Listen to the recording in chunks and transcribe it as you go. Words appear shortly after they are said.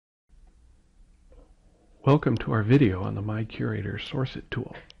Welcome to our video on the MyCurator Source It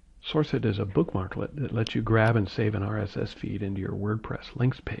tool. Source It is a bookmarklet that lets you grab and save an RSS feed into your WordPress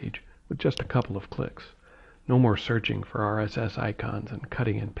links page with just a couple of clicks. No more searching for RSS icons and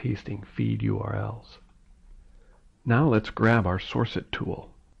cutting and pasting feed URLs. Now let's grab our Source It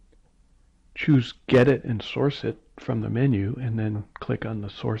tool. Choose Get It and Source It from the menu and then click on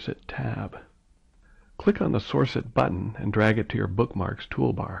the Source It tab. Click on the Source It button and drag it to your Bookmarks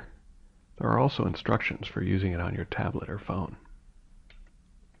toolbar. There are also instructions for using it on your tablet or phone.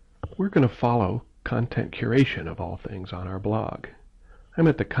 We're going to follow content curation of all things on our blog. I'm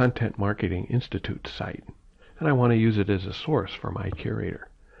at the Content Marketing Institute site, and I want to use it as a source for MyCurator.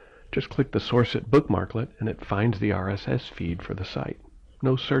 Just click the Source It bookmarklet and it finds the RSS feed for the site.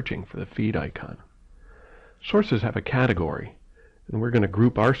 No searching for the feed icon. Sources have a category, and we're going to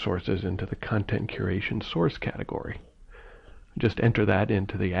group our sources into the Content Curation Source category. Just enter that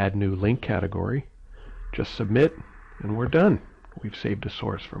into the Add New Link category. Just submit, and we're done. We've saved a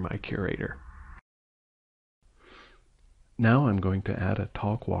source for MyCurator. Now I'm going to add a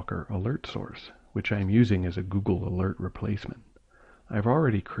TalkWalker alert source, which I'm using as a Google Alert replacement. I've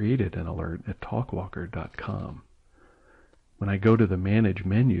already created an alert at talkwalker.com. When I go to the Manage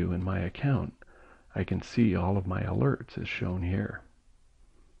menu in my account, I can see all of my alerts as shown here.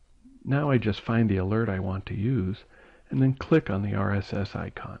 Now I just find the alert I want to use and then click on the RSS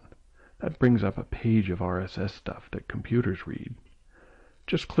icon. That brings up a page of RSS stuff that computers read.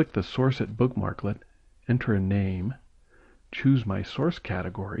 Just click the Source It bookmarklet, enter a name, choose my source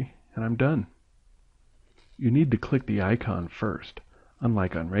category, and I'm done. You need to click the icon first,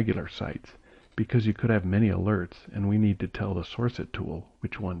 unlike on regular sites, because you could have many alerts and we need to tell the Source It tool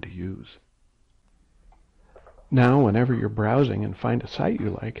which one to use. Now, whenever you're browsing and find a site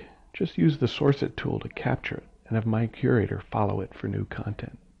you like, just use the Source It tool to capture it and have MyCurator follow it for new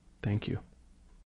content. Thank you.